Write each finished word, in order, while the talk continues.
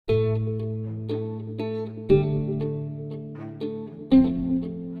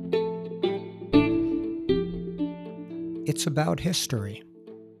It's about history.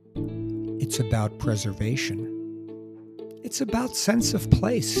 It's about preservation. It's about sense of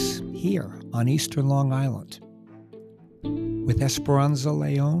place here on Eastern Long Island. With Esperanza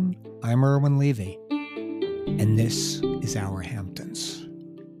Leon, I'm Irwin Levy, and this is Our Hamptons.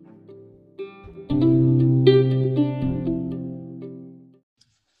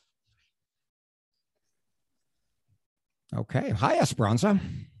 Okay. Hi, Esperanza.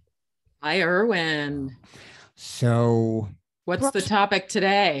 Hi, Irwin. So, what's the topic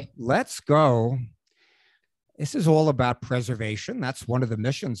today? Let's go. This is all about preservation. That's one of the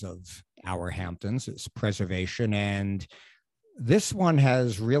missions of Our Hamptons is preservation. And this one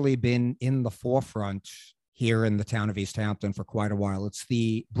has really been in the forefront here in the town of East Hampton for quite a while. It's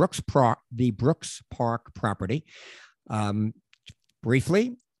the Brooks Park property.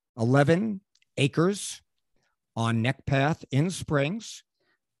 Briefly, 11 acres on Neck Path in Springs.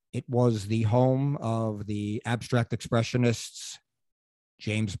 It was the home of the abstract expressionists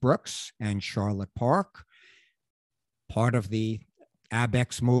James Brooks and Charlotte Park, part of the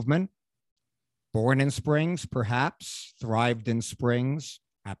ABEX movement. Born in Springs, perhaps, thrived in Springs,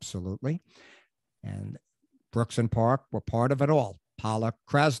 absolutely. And Brooks and Park were part of it all. Pollock,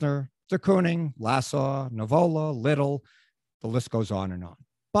 Krasner, de Kooning, Nassau, Novola, Little, the list goes on and on.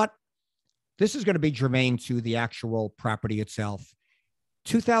 But this is going to be germane to the actual property itself.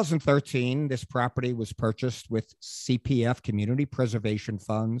 2013, this property was purchased with CPF, Community Preservation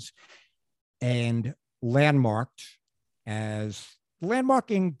Funds, and landmarked as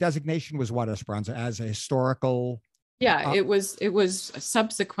landmarking designation was what, Esperanza, as a historical. Yeah, it was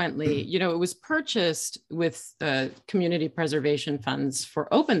subsequently, it was purchased with community preservation funds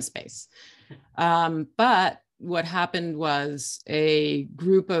for open space. But what happened was a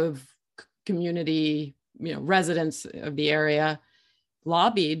group of community, residents of the area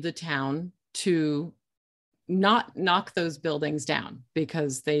lobbied the town to not knock those buildings down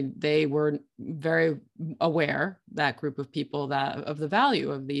because they were very aware, that group of people, of the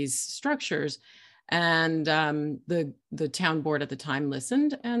value of these structures. And the town board at the time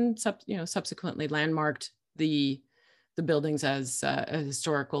listened and subsequently landmarked the buildings as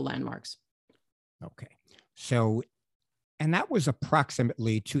historical landmarks. Okay. So, and that was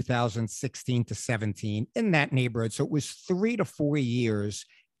approximately 2016 to 17 in that neighborhood. So it was 3 to 4 years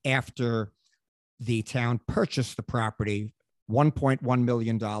after the town purchased the property, $1.1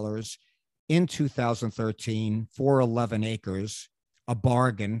 million in 2013 for 11 acres, a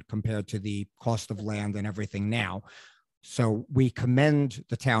bargain compared to the cost of land and everything now. So we commend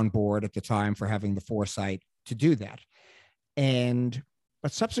the town board at the time for having the foresight to do that.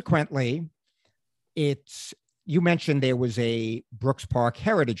 But subsequently, you mentioned there was a Brooks Park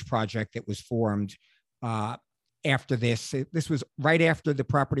Heritage Project that was formed after this. This was right after the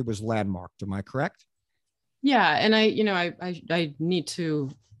property was landmarked. Am I correct? Yeah, and I need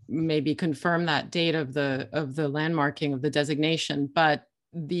to maybe confirm that date of the landmarking of the designation, but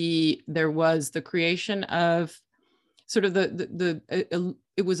there was the creation of sort of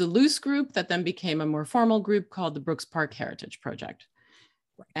it was a loose group that then became a more formal group called the Brooks Park Heritage Project,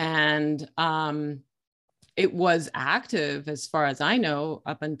 and it was active, as far as I know,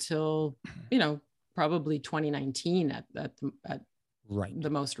 up until, probably 2019 at the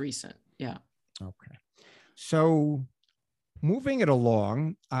most recent. Yeah. Okay. So moving it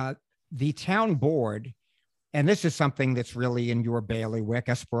along, the town board, and this is something that's really in your bailiwick,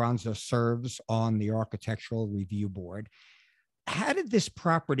 Esperanza serves on the Architectural Review Board. How did this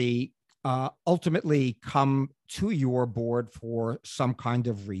property ultimately come to your board for some kind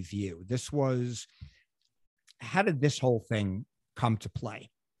of review? How did this whole thing come to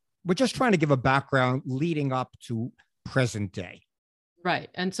play? We're just trying to give a background leading up to present day. Right.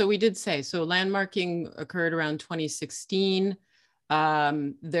 And so we did say, so landmarking occurred around 2016.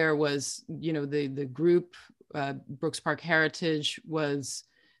 There was, the group, Brooks Park Heritage, was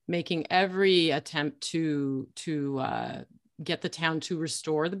making every attempt to get the town to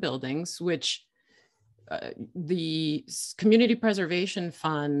restore the buildings, which the Community Preservation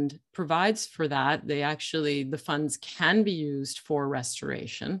Fund provides for that. The funds can be used for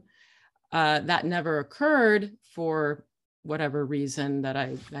restoration. That never occurred for whatever reason that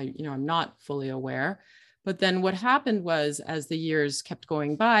I'm not fully aware. But then what happened was, as the years kept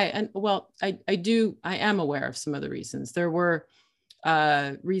going by, and well, I am aware of some of the reasons. There were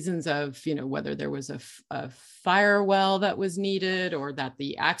reasons of, whether there was a fire well that was needed, or that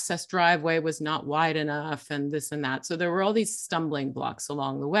the access driveway was not wide enough, and this and that. So there were all these stumbling blocks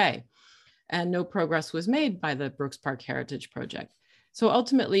along the way, and no progress was made by the Brooks Park Heritage Project. So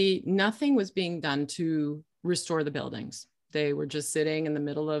ultimately, nothing was being done to restore the buildings. They were just sitting in the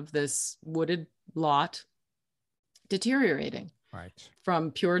middle of this wooded lot deteriorating Right.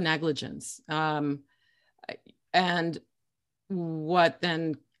 from pure negligence. And what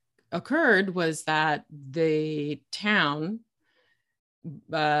then occurred was that the town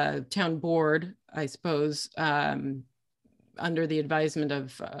board, I suppose, under the advisement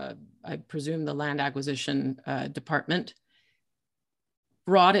of, I presume, the land acquisition department,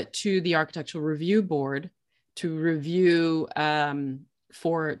 brought it to the architectural review board to review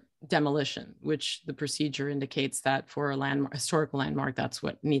for demolition, which the procedure indicates that for a landmark, historical landmark, that's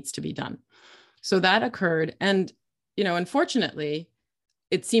what needs to be done. So that occurred. And, you know, unfortunately,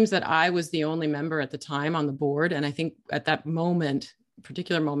 it seems that I was the only member at the time on the board. And I think at that moment,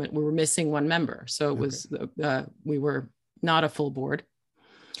 particular moment, we were missing one member. So it was, we were not a full board.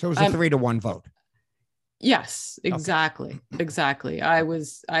 So it was a 3-to-1 vote. Yes, exactly. Okay. Exactly. I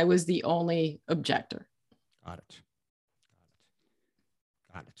was the only objector. Got it.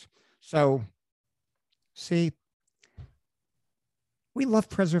 Got it. So, see, we love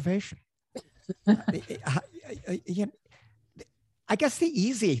preservation. I guess the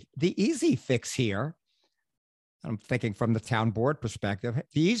easy fix here, I'm thinking from the town board perspective,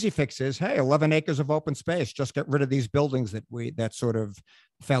 the easy fix is, hey, 11 acres of open space, just get rid of these buildings that sort of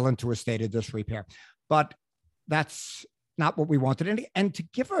fell into a state of disrepair. But that's not what we wanted. And to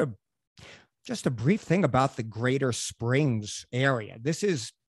give just a brief thing about the Greater Springs area, this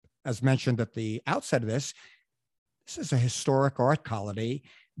is, as mentioned at the outset of this is a historic art colony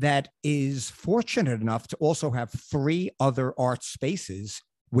that is fortunate enough to also have 3 other art spaces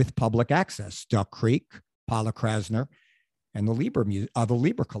with public access: Duck Creek, Pollock Krasner, and the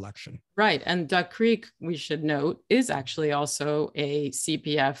Lieber Collection. Right. And Duck Creek, we should note, is actually also a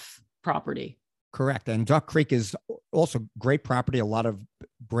CPF property. Correct. And Duck Creek is also great property. A lot of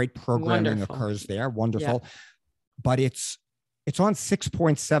great programming occurs there. Wonderful. Yeah. But it's on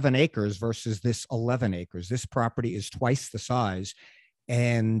 6.7 acres versus this 11 acres. This property is twice the size.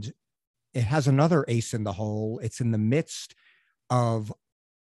 And it has another ace in the hole. It's in the midst of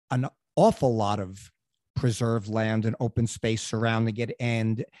an awful lot of preserved land and open space surrounding it.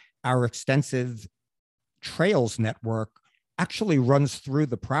 And our extensive trails network actually runs through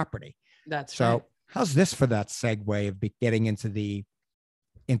the property. That's so right. How's this for that segue of getting into the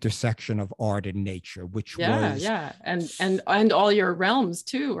intersection of art and nature, which was and all your realms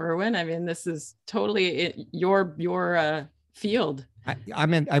too, Irwin. I mean, this is totally your field.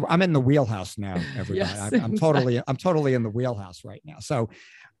 I'm in the wheelhouse now, everybody. Yes, I'm totally in the wheelhouse right now. So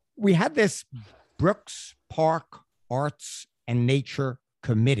we had this Brooks Park Arts and Nature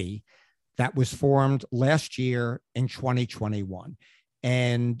Committee that was formed last year in 2021.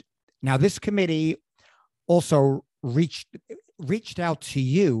 And now this committee also reached out to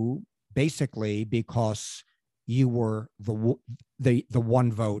you basically because you were the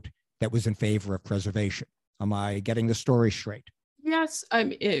one vote that was in favor of preservation. Am I getting the story straight? Yes,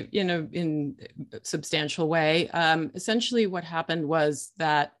 I'm in a substantial way. Essentially, what happened was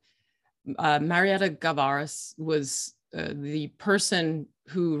that Marietta Gavaris was the person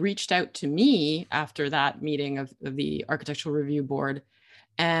who reached out to me after that meeting of the Architectural Review Board,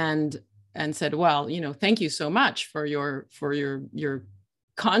 and said, "Well, thank you so much for your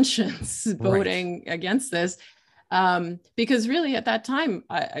conscience voting against this." Because really at that time,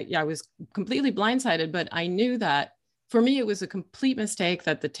 I was completely blindsided, but I knew that for me, it was a complete mistake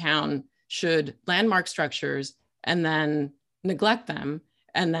that the town should landmark structures and then neglect them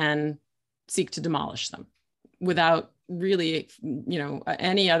and then seek to demolish them without really,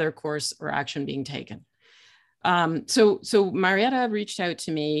 any other course or action being taken. So Marietta reached out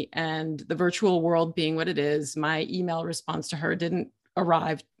to me, and the virtual world being what it is, my email response to her didn't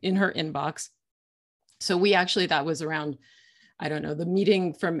arrive in her inbox. So that was around, I don't know, the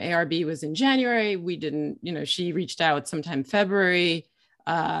meeting from ARB was in January. We didn't, she reached out sometime February.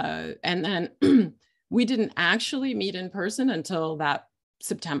 And then we didn't actually meet in person until that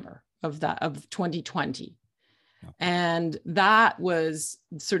September of 2020. Okay. And that was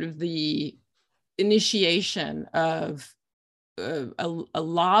sort of the initiation of a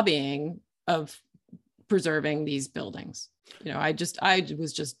lobbying of preserving these buildings. I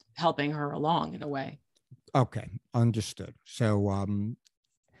was just helping her along in a way. Okay, understood. So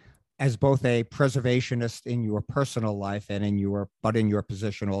as both a preservationist in your personal life and in your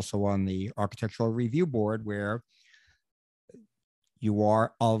position also on the Architectural Review Board, where you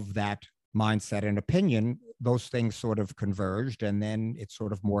are of that mindset and opinion, those things sort of converged, and then it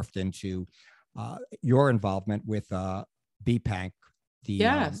sort of morphed into your involvement with BPANC.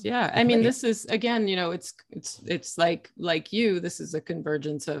 I mean, this is, again, it's like you, this is a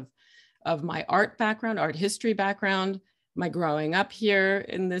convergence of my art history background, my growing up here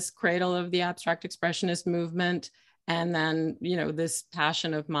in this cradle of the abstract expressionist movement, And then, this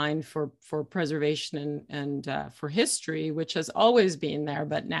passion of mine for preservation and for history, which has always been there,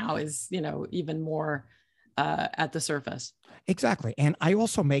 but now is, even more at the surface. Exactly. And I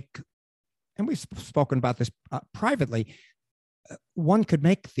also make, and we've spoken about this privately, one could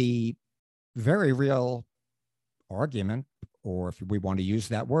make the very real argument, or if we want to use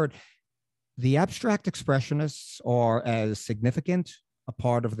that word, the abstract expressionists are as significant a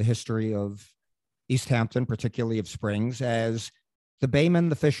part of the history of East Hampton, particularly of Springs, as the baymen,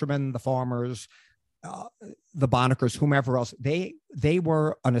 the fishermen, the farmers, the Bonnickers, whomever else. They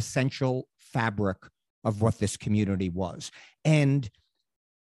were an essential fabric of what this community was. And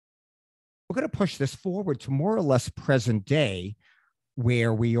we're going to push this forward to more or less present day,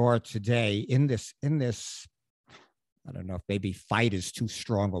 where we are today in this, I don't know if maybe fight is too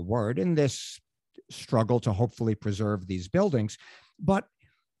strong a word, in this struggle to hopefully preserve these buildings. But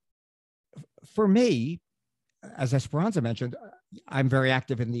for me, as Esperanza mentioned, I'm very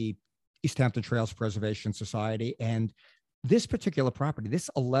active in the East Hampton Trails Preservation Society. And this particular property, this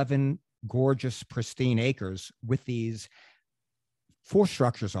 11 gorgeous, pristine acres with these 4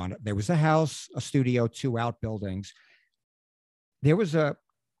 structures on it. There was a house, a studio, 2 outbuildings. There was a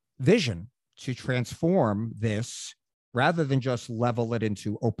vision to transform this, rather than just level it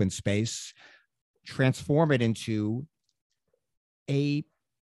into open space, transform it into a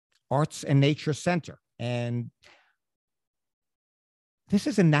arts and nature center. And this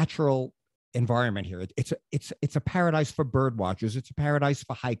is a natural environment here. It's a paradise for bird watchers. It's a paradise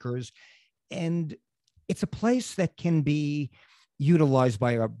for hikers. And it's a place that can be utilized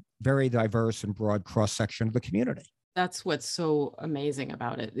by a very diverse and broad cross-section of the community. That's what's so amazing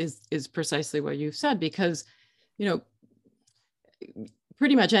about it, is precisely what you've said, because,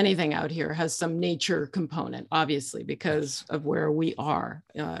 pretty much anything out here has some nature component, obviously, because of where we are,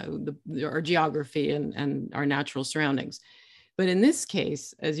 our geography and our natural surroundings. But in this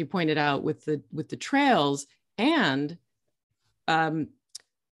case, as you pointed out, with the trails, and the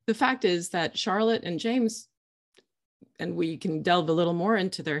fact is that Charlotte and James, and we can delve a little more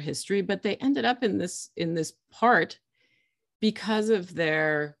into their history, but they ended up in this part because of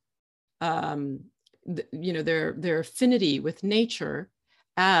their their affinity with nature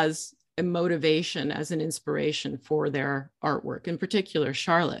as a motivation, as an inspiration for their artwork, in particular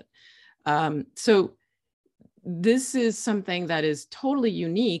Charlotte. So this is something that is totally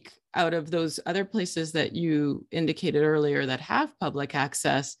unique out of those other places that you indicated earlier that have public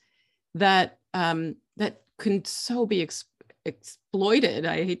access, that that can so be exploited.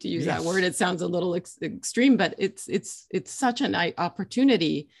 I hate to use that word. It sounds a little extreme, but it's such an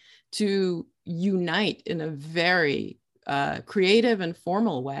opportunity to unite in a very creative and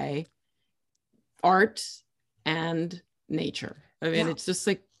formal way, art and nature. I mean, it's just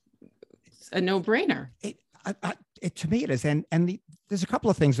like a no-brainer. To me, it is. And there's a couple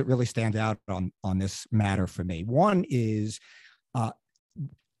of things that really stand out on this matter for me. One is the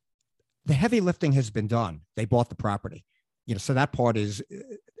heavy lifting has been done. They bought the property, so that part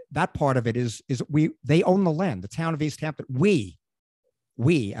of it is they own the land. The town of East Hampton, we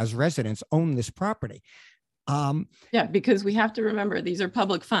as residents own this property. Because we have to remember, these are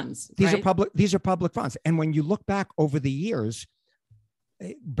public funds. These are public funds. And when you look back over the years,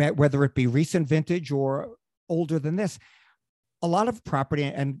 whether it be recent vintage or older than this, a lot of property,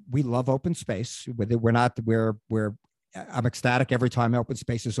 and we love open space. I'm ecstatic every time open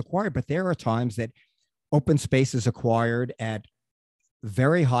space is acquired, but there are times that open space is acquired at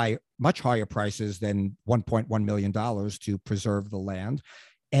very high, much higher prices than $1.1 million to preserve the land.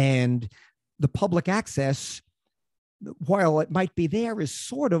 And the public access, while it might be there, is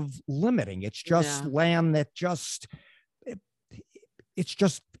sort of limiting. It's just land that it's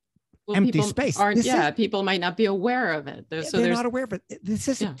just empty space. People might not be aware of it. They're not aware of it. This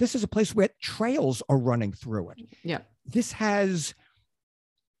is a place where trails are running through it. Yeah. This has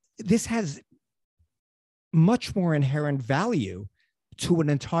much more inherent value to an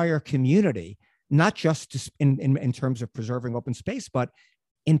entire community, not just in terms of preserving open space, but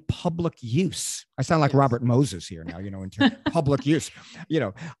in public use. I sound like Robert Moses here now, in terms of public use,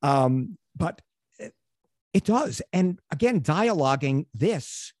 but it does. And again, dialoguing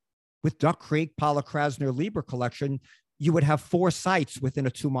this with Duck Creek, Pollock Krasner, Lieber Collection, you would have 4 sites within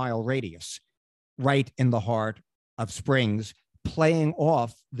a 2-mile radius, right in the heart of Springs, playing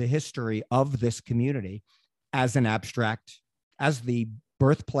off the history of this community as an abstract, as the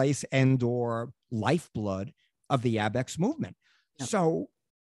birthplace and or lifeblood of the ABEX movement. Yep. So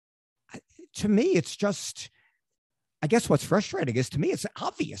to me, it's just, I guess what's frustrating is, to me, it's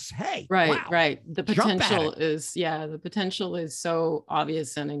obvious. Hey, right. The potential is so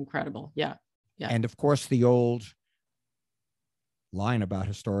obvious and incredible. Yeah. And of course, the old line about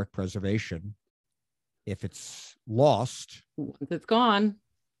historic preservation. If it's lost, Once it's gone,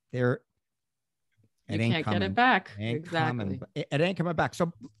 there you it ain't can't coming. get it back. It ain't Exactly. coming. It ain't coming back.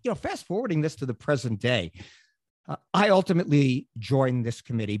 So, fast forwarding this to the present day, I ultimately joined this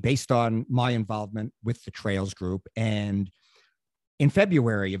committee based on my involvement with the Trails Group. And in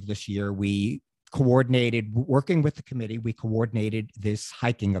February of this year, working with the committee, we coordinated this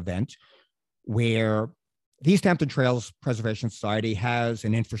hiking event where the East Hampton Trails Preservation Society has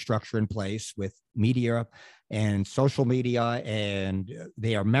an infrastructure in place with media and social media, and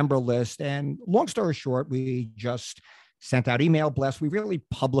they are member list. And long story short, we just sent out email blasts. We really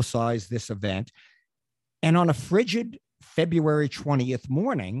publicized this event. And on a frigid February 20th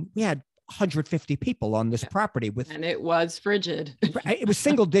morning, we had 150 people on this property and it was frigid. It was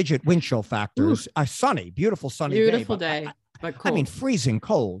single digit wind chill factors. A sunny, beautiful sunny beautiful day. But cold. I mean, freezing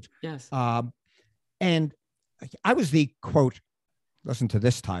cold. Yes. And I was the, quote, listen to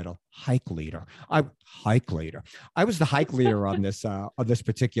this title, hike leader. I was the hike leader on this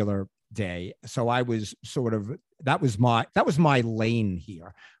particular day. So I was sort of, that was my lane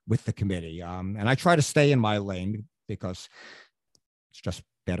here with the committee. And I try to stay in my lane because it's just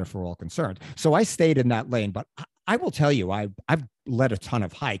better for all concerned. So I stayed in that lane, but I will tell you, I've led a ton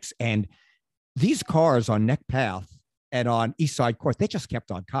of hikes, and these cars on Neck Path and on East Side Court, they just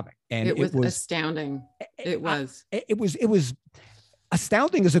kept on coming. And it was astounding. It was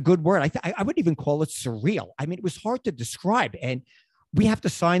astounding is a good word. I wouldn't even call it surreal. I mean, it was hard to describe. And we have to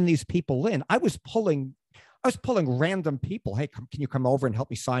sign these people in. I was pulling random people. Hey, can you come over and help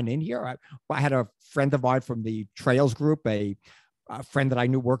me sign in here? I had a friend of mine from the Trails Group, a friend that I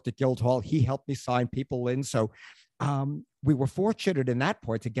knew worked at Guildhall. He helped me sign people in. So we were fortunate in that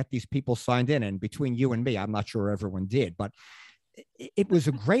point to get these people signed in. And between you and me, I'm not sure everyone did, but it was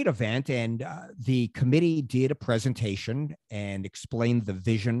a great event. And the committee did a presentation and explained the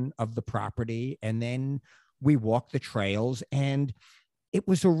vision of the property. And then we walked the trails, and it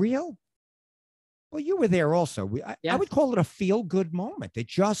was a real, well, you were there also. I would call it a feel-good moment.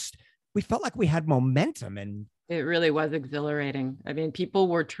 We felt like we had momentum, and it really was exhilarating. I mean, people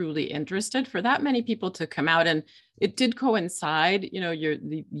were truly interested. For that many people to come out, and it did coincide,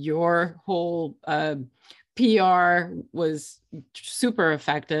 your whole PR was super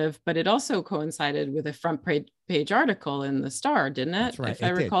effective, but it also coincided with a front page article in the Star, didn't it? That's right, if I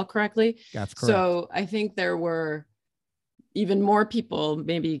recall correctly. That's correct. So I think there were even more people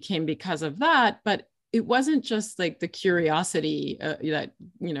maybe came because of that, but it wasn't just like the curiosity that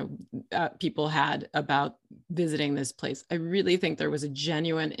people had about visiting this place. I really think there was a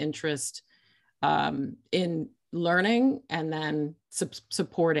genuine interest in learning and then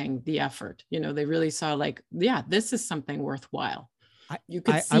supporting the effort. They really saw like, yeah, this is something worthwhile. You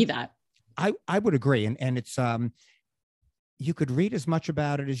could see that. I would agree, and it's you could read as much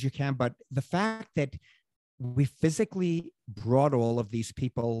about it as you can, but the fact that we physically brought all of these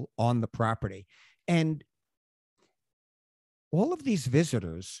people on the property. And all of these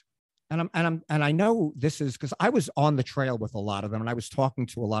visitors, and I know this is because I was on the trail with a lot of them, and I was talking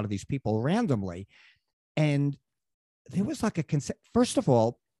to a lot of these people randomly, and there was like first of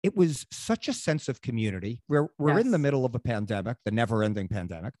all, it was such a sense of community. We're in the middle of a pandemic, the never-ending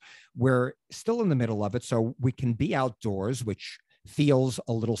pandemic. We're still in the middle of it, so we can be outdoors, which feels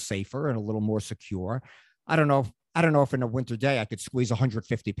a little safer and a little more secure. I don't know if in a winter day I could squeeze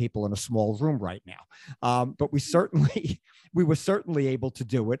 150 people in a small room right now, but we were certainly able to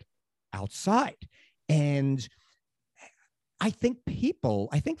do it outside. And I think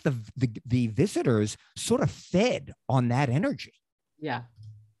the visitors sort of fed on that energy. Yeah,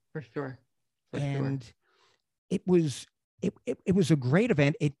 for sure. It was a great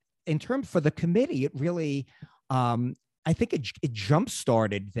event. For the committee, it really, I think it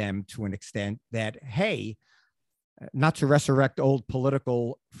jump-started them to an extent that, hey, not to resurrect old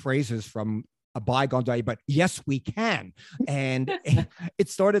political phrases from a bygone day, but yes, we can. And we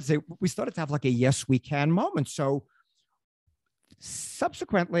started to have like a yes, we can moment. So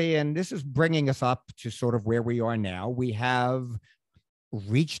subsequently, and this is bringing us up to sort of where we are now, we have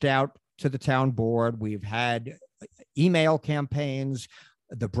reached out to the town board. We've had email campaigns,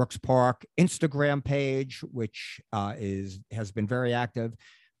 the Brooks Park Instagram page, which has been very active.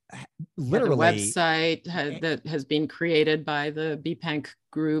 Literally, the website that has been created by the BPANC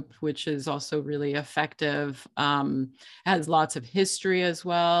group, which is also really effective, has lots of history as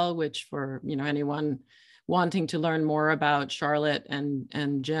well, which for anyone wanting to learn more about Charlotte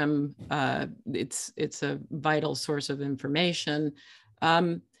and Jim, it's a vital source of information.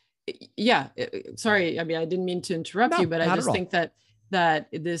 Sorry, I mean, I didn't mean to interrupt you, but I just think that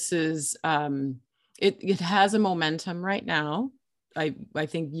this is it has a momentum right now. I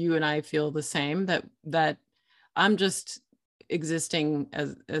think you and I feel the same, that I'm just existing,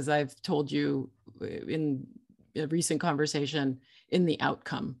 as I've told you in a recent conversation, in the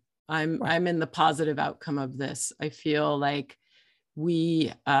outcome. I'm in the positive outcome of this. I feel like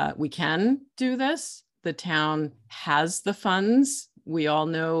we can do this. The town has the funds. We all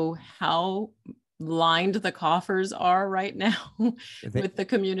know how lined the coffers are right now with the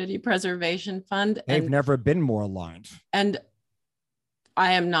Community Preservation Fund. They've never been more aligned. And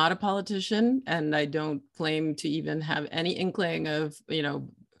I am not a politician, and I don't claim to even have any inkling of,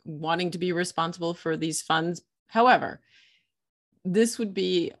 wanting to be responsible for these funds. However, this would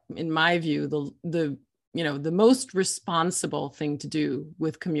be, in my view, the most responsible thing to do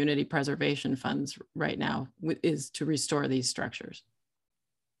with community preservation funds right now is to restore these structures.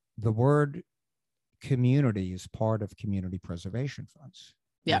 The word community is part of community preservation funds.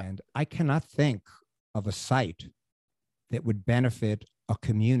 Yeah. And I cannot think of a site that would benefit a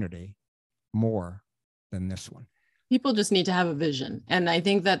community more than this one. People just need to have a vision. And I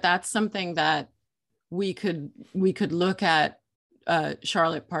think that that's something that we could look at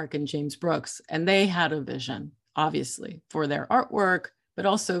Charlotte Park and James Brooks, and they had a vision, obviously, for their artwork, but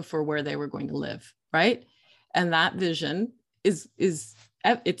also for where they were going to live, right? And that vision is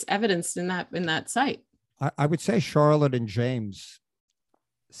it's evidenced in that site. I would say Charlotte and James'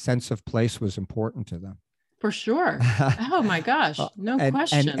 sense of place was important to them. For sure. Oh my gosh, no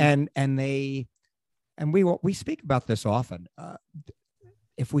question. And we speak about this often.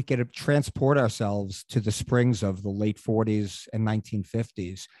 If we could transport ourselves to the springs of the late 40s and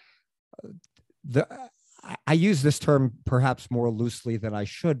 1950s, I use this term perhaps more loosely than I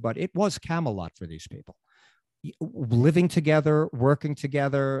should, but it was Camelot for these people. Living together, working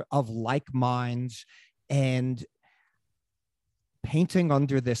together, of like minds, and painting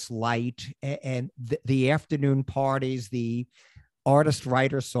under this light, and the afternoon parties, the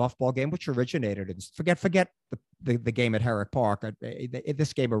artist-writer softball game, which originated in, forget the game at Herrick Park.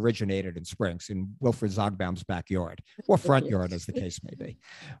 This game originated in Springs, in Wilfred Zogbaum's backyard, or front yard, as the case may be.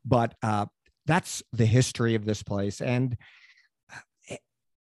 But that's the history of this place. And at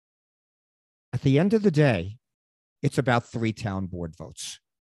the end of the day, it's about 3 town board votes.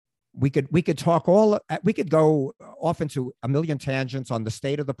 We could go off into a million tangents on the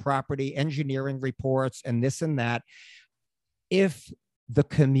state of the property, engineering reports, and this and that. If the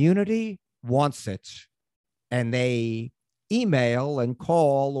community wants it and they email and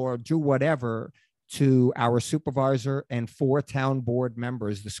call or do whatever to our supervisor and 4 town board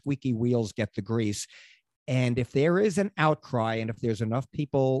members, the squeaky wheels get the grease. And if there is an outcry, and if there's enough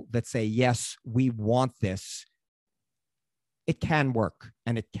people that say, yes, we want this, it can work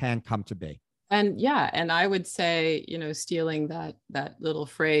and it can come to be. And yeah, and I would say, stealing that little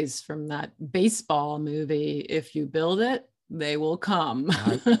phrase from that baseball movie, if you build it, they will come.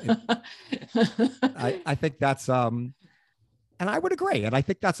 I think that's and I would agree. And I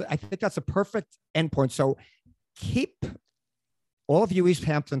think that's a perfect endpoint. So keep all of you East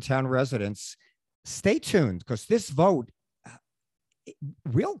Hampton town residents, stay tuned, because this vote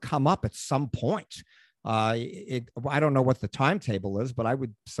will come up at some point. I don't know what the timetable is, but I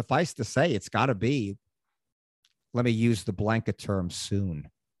would suffice to say it's got to be, let me use the blanket term, soon.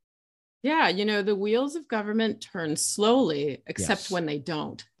 Yeah, the wheels of government turn slowly, except when they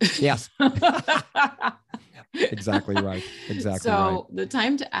don't. Yes. Exactly right. Exactly so right. So the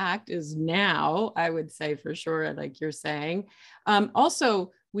time to act is now, I would say, for sure, like you're saying.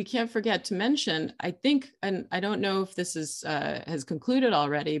 Also, we can't forget to mention, I think, and I don't know if this has concluded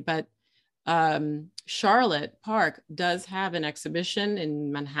already, but Charlotte Park does have an exhibition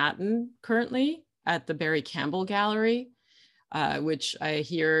in Manhattan currently at the Barry Campbell Gallery, which I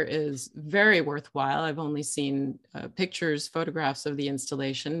hear is very worthwhile. I've only seen pictures, photographs of the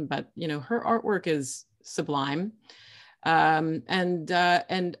installation, but her artwork is sublime. And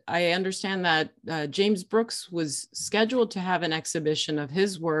I understand that James Brooks was scheduled to have an exhibition of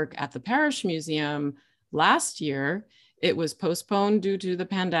his work at the Parish Museum last year. It was postponed due to the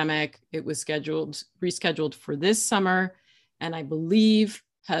pandemic. It was rescheduled for this summer, and I believe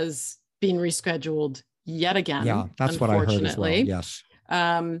has been rescheduled yet again. Yeah, that's what I heard as well. Yes.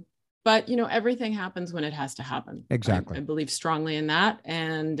 But everything happens when it has to happen. Exactly. I believe strongly in that.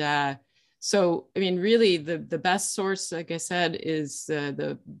 And so, I mean, really, the best source, like I said, is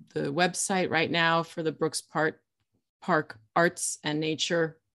the website right now for the Brooks Park Arts and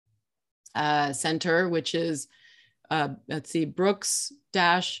Nature Center, which is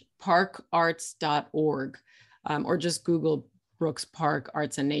brooks-parkarts.org, or just Google Brooks Park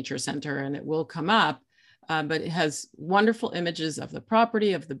Arts and Nature Center and it will come up. But it has wonderful images of the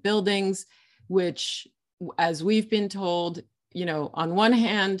property, of the buildings, which, as we've been told, on one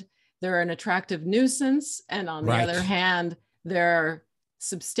hand, they're an attractive nuisance, and on the other hand, they're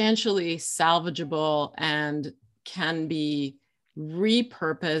substantially salvageable and can be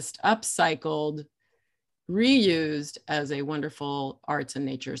repurposed, upcycled, reused as a wonderful arts and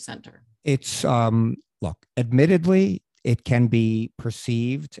nature center. It's, look, admittedly, it can be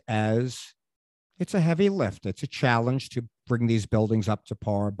perceived as it's a heavy lift. It's a challenge to bring these buildings up to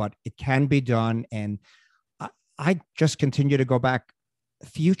par, but it can be done. And I just continue to go back.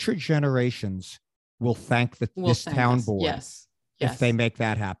 Future generations will thank this town board if they make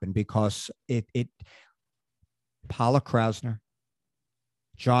that happen, because it Pollock Krasner,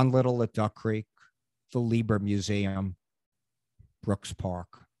 John Little at Duck Creek, the Lieber Museum, Brooks Park.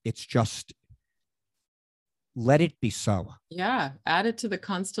 It's just, let it be so. Yeah, add it to the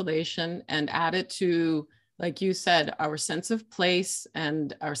constellation and add it to, like you said, our sense of place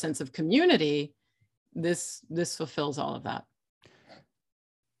and our sense of community. This fulfills all of that.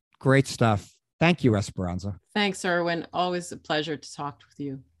 Great stuff. Thank you, Esperanza. Thanks, Irwin. Always a pleasure to talk with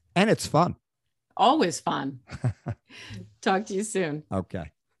you. And it's fun. Always fun. Talk to you soon.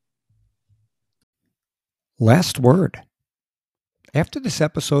 Okay. Last word. After this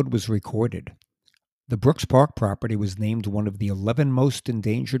episode was recorded, the Brooks Park property was named one of the 11 most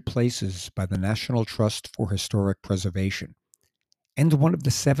endangered places by the National Trust for Historic Preservation, and one of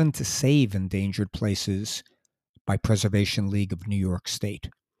the 7 to save endangered places by Preservation League of New York State.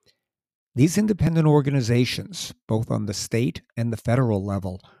 These independent organizations, both on the state and the federal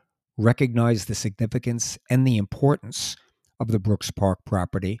level, recognize the significance and the importance of the Brooks Park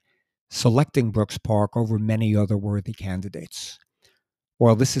property, selecting Brooks Park over many other worthy candidates.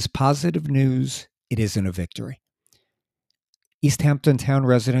 While this is positive news, it isn't a victory. East Hampton town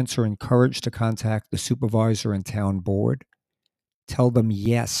residents are encouraged to contact the supervisor and town board. Tell them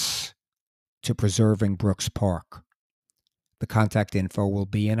yes to preserving Brooks Park. The contact info will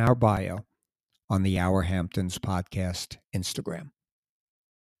be in our bio on the Our Hamptons podcast Instagram.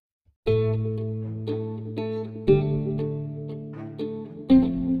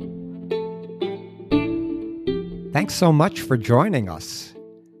 Thanks so much for joining us.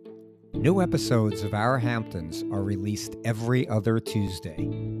 New episodes of Our Hamptons are released every other Tuesday.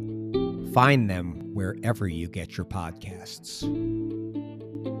 Find them wherever you get your podcasts.